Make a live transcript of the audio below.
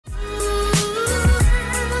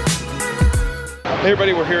Hey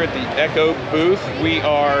everybody, we're here at the Echo booth. We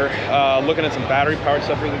are looking at some battery powered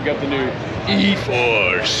stuff here. We've got the new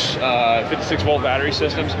E-Force 56 volt battery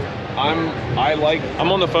systems. I'm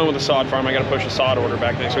on the phone with the sod farm. I got to push a sod order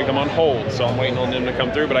back next week. I'm on hold, so I'm waiting on them to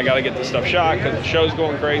come through, but I got to get this stuff shot because the show's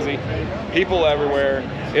going crazy. People everywhere.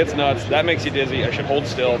 It's nuts. That makes you dizzy. I should hold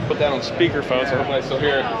still. Put that on speakerphone, so hopefully I still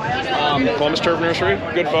hear it. Columbus Turf Nursery.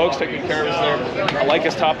 Good folks. Taking good care of us there. I like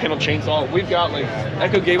his top panel chainsaw. We've got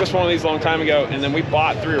Echo gave us one of these a long time ago, and then we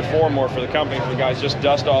bought 3 or 4 more for the company for the guys just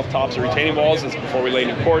dust off tops of retaining walls. This is before we lay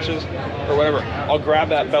new courses or whatever. I'll grab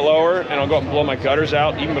that bellower and I'll go up and blow my gutters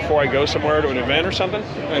out even before I go somewhere to an event or something.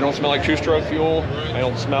 I don't smell like 2-stroke fuel. I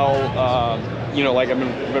don't smell you know, like I've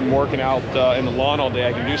been working out in the lawn all day.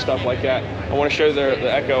 I can do stuff like that. I want to show you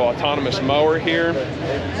the Echo autonomous mower here,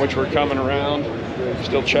 which we're coming around.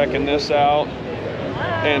 Still checking this out.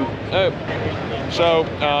 And so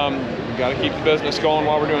we got to keep the business going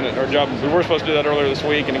while we're doing it. Our job, we were supposed to do that earlier this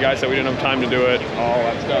week, and the guy said we didn't have time to do it, all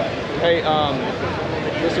that stuff. Hey,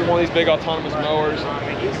 this is one of these big autonomous mowers.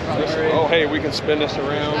 Oh, hey, we can spin this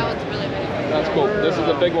around. That one's really big. That's cool. This is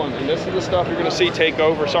a big one, and this is the stuff you're going to see take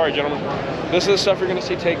over. Sorry, gentlemen. This is the stuff you're going to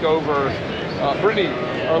see take over. Brittany,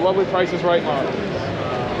 our lovely Price is Right model.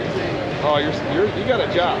 Oh, you got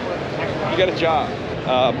a job. You got a job.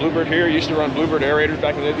 Bluebird here used to run Bluebird aerators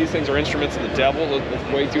back in the day. These things are instruments of the devil.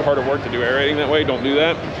 It's way too hard of work to do aerating that way. Don't do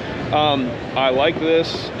that. I like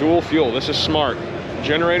this dual fuel. This is smart.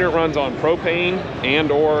 Generator runs on propane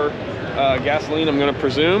and or gasoline, I'm going to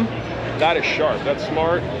presume. That is sharp. That's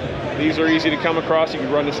smart. These are easy to come across. You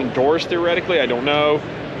can run this indoors theoretically. I don't know.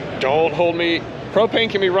 Don't hold me. Propane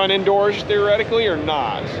can be run indoors theoretically or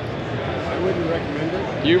not? I wouldn't recommend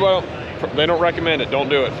it. You won't. They don't recommend it. Don't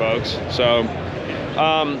do it, folks. So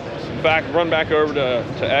run back over to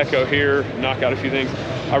Echo here, knock out a few things.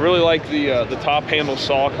 I really like the top handle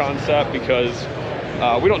saw concept because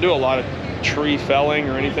we don't do a lot of tree felling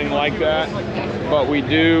or anything like that, but we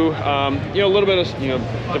do you know, a little bit of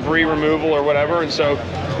debris removal or whatever. And so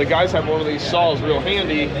the guys have one of these saws real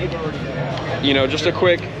handy. You know, just a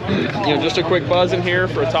quick buzz in here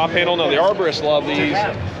for a top handle. Now the arborists love these,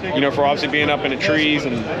 you know, for obviously being up in the trees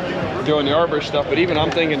and doing the arborist stuff. But even I'm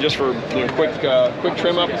thinking just for quick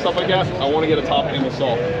trim up and stuff like that, I want to get a top handle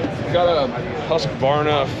saw. I've got a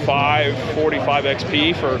Husqvarna 545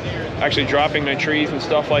 XP for actually dropping my trees and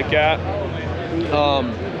stuff like that.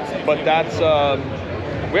 But that's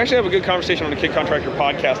we actually have a good conversation on the Kid Contractor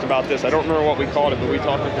podcast about this. I don't remember what we called it, but we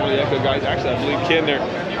talked with one of the Echo guys, actually I believe Ken there,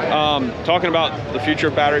 talking about the future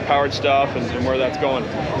of battery powered stuff and where that's going.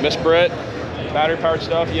 Miss Britt, battery powered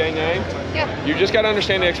stuff, yay, nay? Yep. You just got to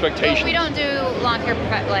understand the expectation. Well, we don't do lawn care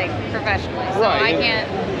professionally, so right. I can't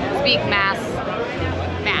speak mass.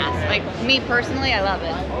 Like me personally, I love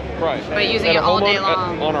it. Right. But using it all day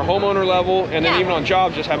long. On our homeowner level, and then even on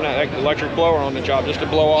jobs, just having that electric blower on the job just to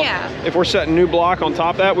blow off. Yeah. If we're setting new block on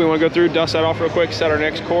top of that, we want to go through, dust that off real quick, set our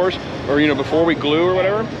next course, or before we glue or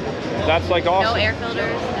whatever. That's like awesome. No air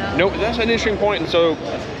filters. No, that's an interesting point. And so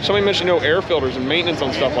somebody mentioned no air filters and maintenance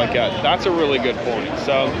on stuff like that. That's a really good point.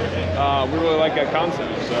 So we really like that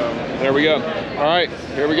concept. So there we go. All right,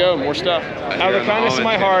 here we go. More stuff. Out of the kindness of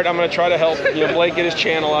my heart, I'm going to try to help Blake get his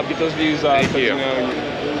channel up, get those views up. Thank you.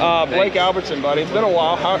 Blake Albertson, buddy. It's been a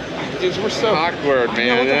while. Dude, we're so awkward,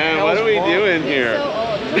 man. What are we doing here?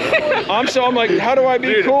 I'm like, how do I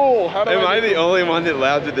be cool? Am I the only one that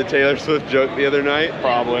laughed at the Taylor Swift joke the other night?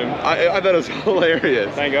 Probably. I thought it was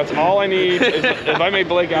hilarious. Thank you. That's all I need. If I made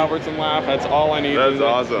Blake Albertson laugh, that's all I need. That's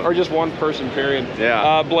awesome. Or just one person, period.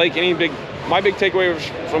 Yeah. Blake, my big takeaway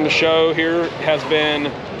from the show here has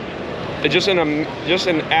been just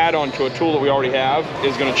an add-on to a tool that we already have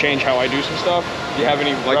is going to change how I do some stuff. Do you have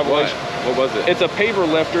any revelation? What was it? It's a paver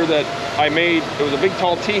lifter that I made. It was a big,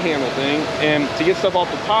 tall T-handle thing, and to get stuff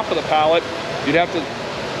off the top of the pallet, you'd have to.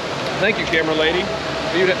 Thank you, camera lady.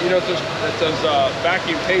 It says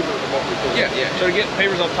vacuum paver is what we call it. Yeah. So to get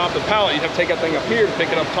pavers on top of the pallet, you'd have to take that thing up here to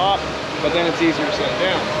pick it up top, but then it's easier to set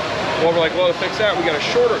down. Well, we're like, well, to fix that, we got a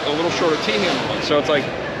little shorter T-handle one. So it's like,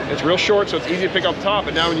 it's real short, so it's easy to pick up top,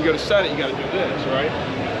 but now when you go to set it, you got to do this, right?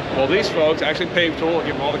 Well, these folks, actually Pave Tool, I'll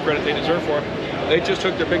give them all the credit they deserve for it, they just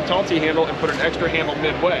took their big tall T-handle and put an extra handle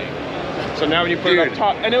midway. So now when you put it up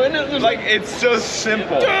top, and it like it's so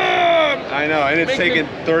simple. I know, and it's taken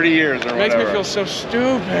 30 years or whatever. Makes me feel so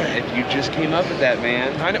stupid. If you just came up with that,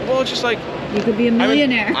 man. I know, well, it's just like... You could be a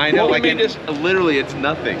millionaire. I know, well, literally, it's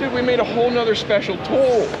nothing. Dude, we made a whole nother special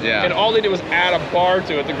tool. Yeah. And all they did was add a bar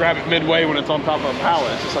to it to grab it midway when it's on top of a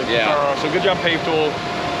pallet. It's just like, so good job, Pave Tool.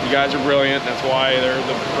 You guys are brilliant. That's why they're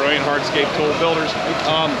the brilliant hardscape tool builders.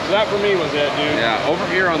 So that for me was it, dude. Yeah, over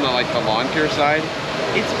here on the lawn care side,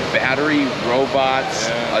 it's battery, robots,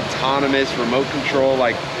 autonomous, remote control.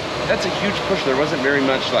 Like, that's a huge push. There wasn't very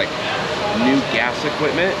much like new gas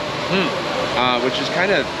equipment, which is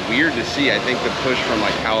kind of weird to see. I think the push from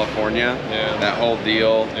like California, that whole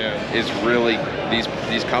deal is really,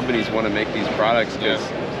 these companies want to make these products because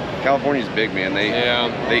California's big, man.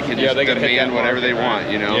 They can just demand whatever they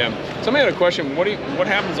want, you know? Yeah. Somebody had a question. What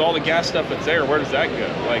happens to all the gas stuff that's there? Where does that go?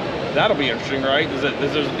 Like, that'll be interesting, right? Is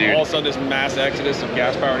there all of a sudden this mass exodus of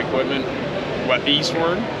gas-powered equipment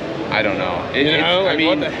eastward? I don't know. I mean,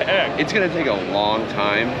 what the heck? It's gonna take a long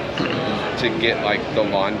time to get like the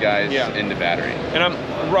lawn guys into battery. And I'm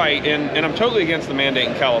right, and I'm totally against the mandate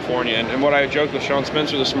in California. And what I joked with Sean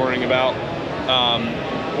Spencer this morning about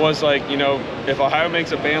was like, you know, if Ohio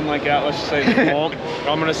makes a ban like that, let's just say they won't,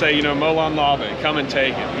 I'm gonna say, you know, Molan Lave, come and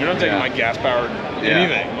take it. You're not taking my gas-powered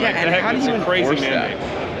anything. Yeah, and how do you enforce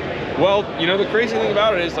that? Well, you know, the crazy thing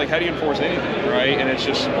about it is, like, how do you enforce anything, right? And it's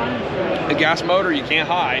just a gas motor you can't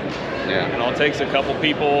hide. Yeah. And all it takes a couple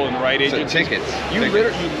people and the right agencies. So tickets.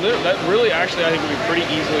 That really, actually, I think would be pretty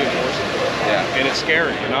easily enforceable. Yeah. And it's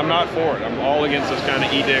scary, and I'm not for it. I'm all against those kind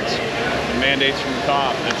of edicts and mandates from the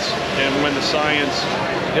top. And when the science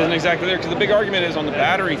isn't exactly there, because the big argument is on the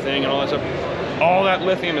battery thing and all that stuff. All that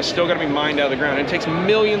lithium is still got to be mined out of the ground. And it takes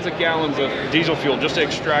millions of gallons of diesel fuel just to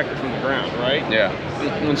extract it from the ground, right? Yeah.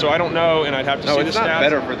 And so I don't know, and I'd have to see the stats. No, it's not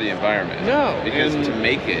better for the environment. No. Because to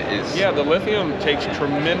make it is... Yeah, the lithium takes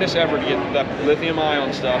tremendous effort to get that lithium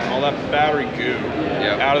ion stuff and all that battery goo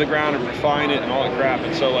out of the ground and refine it and all that crap.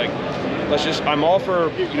 And so, like, I'm all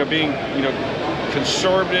for, you know, being, you know,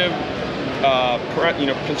 conservative,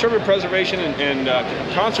 conservative preservation and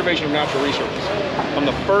conservation of natural resources. I'm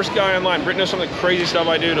the first guy online. Brittany knows some of the crazy stuff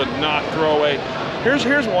I do to not throw away. Here's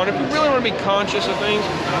one. If you really want to be conscious of things,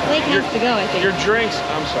 Blake has to go, I think. Your drinks.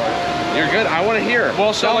 I'm sorry. You're good. I want to hear.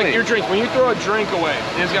 Well, so like your drinks, when you throw a drink away,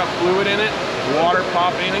 and it's got fluid in it, water,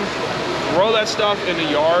 pop, anything, throw that stuff in the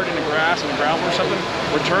yard, in the grass, in the gravel or something.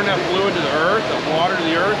 Return that fluid to the earth, that water to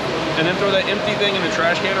the earth, and then throw that empty thing in the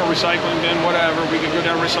trash can or recycling bin, whatever. We could go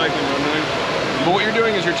down recycling bin. But what you're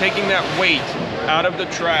doing is you're taking that weight out of the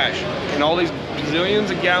trash, and all these zillions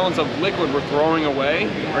of gallons of liquid we're throwing away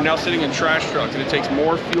are now sitting in trash trucks, and it takes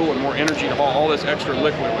more fuel and more energy to haul all this extra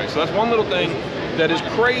liquid away. So that's one little thing that is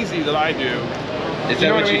crazy that I do. Is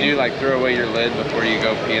that what you do, like throw away your lid before you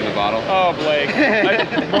go pee in the bottle? Oh, Blake.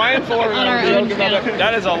 Brian Fuller and I were joking about that.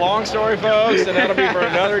 That is a long story, folks, and that'll be for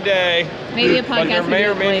another day. Maybe a podcast. But there may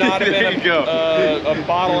or may not have been a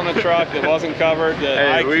bottle in a truck that wasn't covered.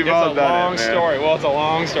 We've all done it, man. It's a long story. Well, it's a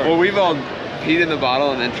long story. Well, we've all peed in the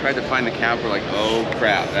bottle and then tried to find the cap. We're like, oh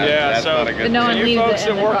crap, that's not a good thing. You folks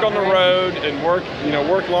that work on the road and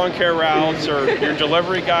work lawn care routes or your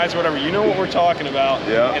delivery guys, whatever, you know what we're talking about.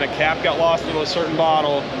 Yeah. And a cap got lost in a certain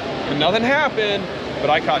bottle, and nothing happened. But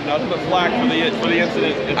I caught nothing but flack for the incident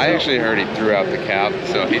itself. I actually heard he threw out the cap,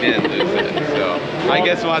 so he didn't lose it. So I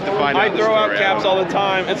guess we'll have to find out. I throw out caps all the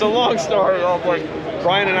time. It's a long story.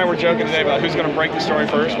 Brian and I were joking today about who's going to break the story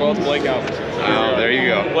first. Well, it's Blake Alves. Oh, there you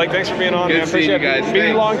go. Blake, thanks for being on. Good seeing you guys.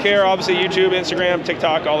 BD Lawn Care, obviously YouTube, Instagram,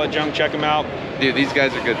 TikTok, all that junk. Check them out. Dude, these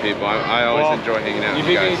guys are good people. I always enjoy hanging out with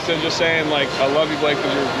you guys. You beat me to just saying, like, I love you, Blake,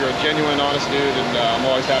 because you're a genuine, honest dude, and I'm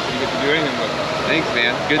always happy to get to do anything with you. Thanks,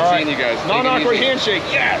 man. Good seeing you guys. Non-awkward handshake,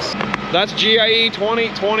 yes! That's GIE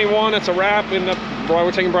 2021. That's a wrap.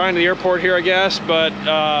 We're taking Brian to the airport here, I guess. But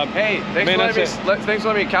hey, thanks for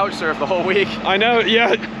letting me couch surf the whole week. I know,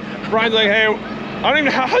 yeah. Brian's like, hey, I don't even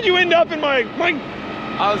know, how'd you end up in my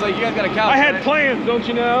I was like, you guys got a couch. I had plans, don't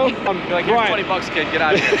you know? I'm like, here's Brian. $20, kid. Get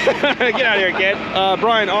out of here. Get out of here, kid.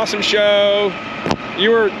 Brian, awesome show.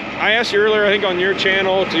 I asked you earlier, I think, on your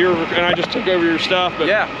channel, and I just took over your stuff. But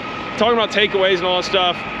yeah. Talking about takeaways and all that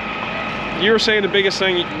stuff, you were saying the biggest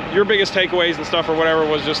thing, your biggest takeaways and stuff or whatever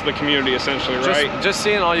was just the community, essentially, right? Just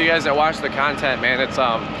seeing all you guys that watch the content, man. It's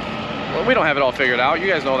well, we don't have it all figured out. You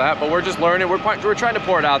guys know that, but we're just learning. We're trying to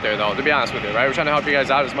pour it out there, though, to be honest with you, right? We're trying to help you guys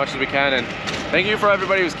out as much as we can, and thank you for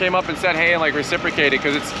everybody who's came up and said hey and like reciprocated,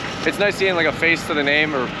 because it's nice seeing like a face to the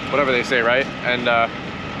name or whatever they say, right? And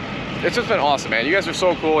it's just been awesome, man. You guys are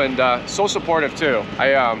so cool and so supportive too.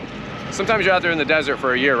 Sometimes you're out there in the desert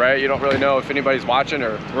for a year, right? You don't really know if anybody's watching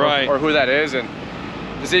or who that is, and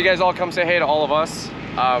to see you guys all come say hey to all of us,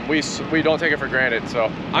 we don't take it for granted.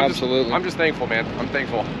 So I'm just thankful, man. I'm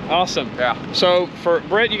thankful. Awesome. Yeah. So for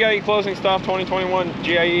Britt, you got any closing stuff? 2021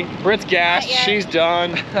 GIE. Britt's gassed. She's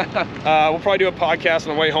done. We'll probably do a podcast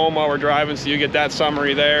on the way home while we're driving, so you get that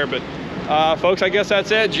summary there. But folks, I guess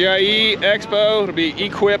that's it. GIE Expo. It'll be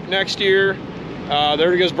Equip next year.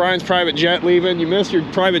 There goes Brian's private jet leaving. You missed your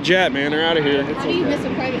private jet, man. They're out of here. How do you miss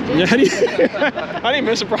a private jet? Yeah, how do you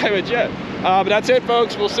miss a private jet? But that's it,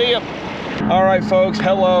 folks. We'll see you. All right, folks.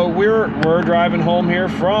 Hello. We're driving home here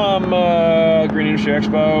from Green Industry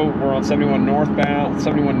Expo. We're on 71 northbound,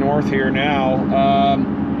 71 north here now.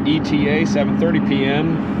 ETA 7:30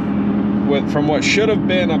 p.m. from what should have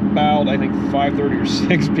been about, I think, 5:30 or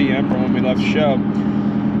 6 p.m. from when we left the show.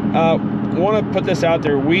 Want to put this out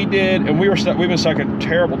there. We've been stuck in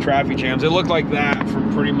terrible traffic jams. It looked like that for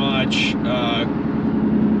pretty much, I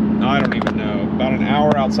don't even know, about an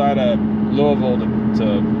hour outside of Louisville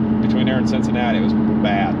to between there and Cincinnati. It was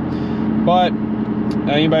bad. But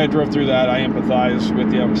anybody that drove through that, I empathize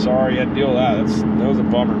with you. I'm sorry you had to deal with that. That was a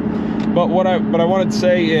bummer. But what I wanted to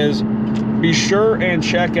say is, be sure and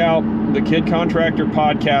check out the Kid Contractor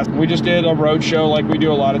podcast. We just did a road show like we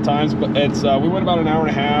do a lot of times, but it's we went about an hour and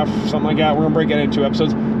a half, something like that. We're gonna break it into 2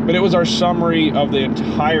 episodes, but it was our summary of the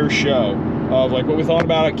entire show of like what we thought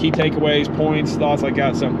about it, key takeaways, points, thoughts like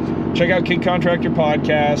that. So check out Kid Contractor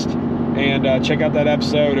podcast and check out that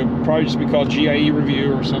episode. It'll probably just be called GIE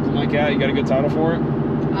Review or something like that. You got a good title for it?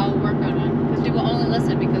 I'll work on one because people only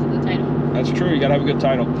listen because of the title. That's true. You gotta have a good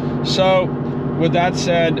title. So with that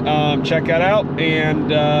said, check that out and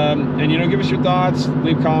give us your thoughts,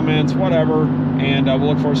 leave comments, whatever, and we'll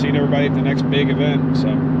look forward to seeing everybody at the next big event. So,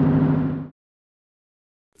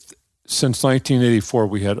 since 1984,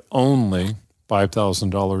 we had only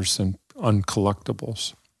 $5,000 in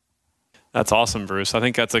uncollectibles. That's awesome, Bruce. I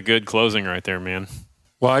think that's a good closing right there, man.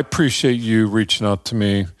 Well, I appreciate you reaching out to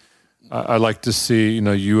me. I like to see,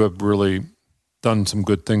 you have really done some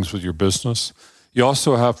good things with your business. You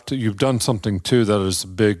also you've done something too that is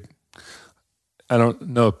big. I don't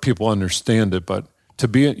know if people understand it, but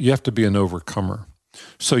you have to be an overcomer.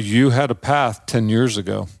 So you had a path 10 years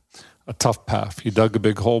ago, a tough path. You dug a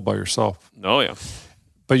big hole by yourself. Oh, yeah.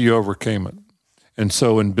 But you overcame it. And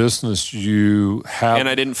so in business, you have... And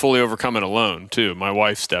I didn't fully overcome it alone, too. My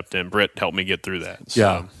wife stepped in. Britt helped me get through that. So.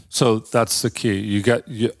 Yeah. So that's the key. You got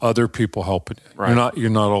other people helping you. Right. You're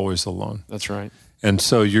not always alone. That's right. And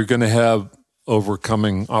so you're going to have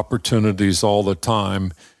overcoming opportunities all the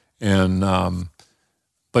time, and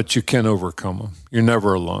but you can overcome them. You're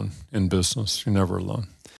never alone in business. You're never alone.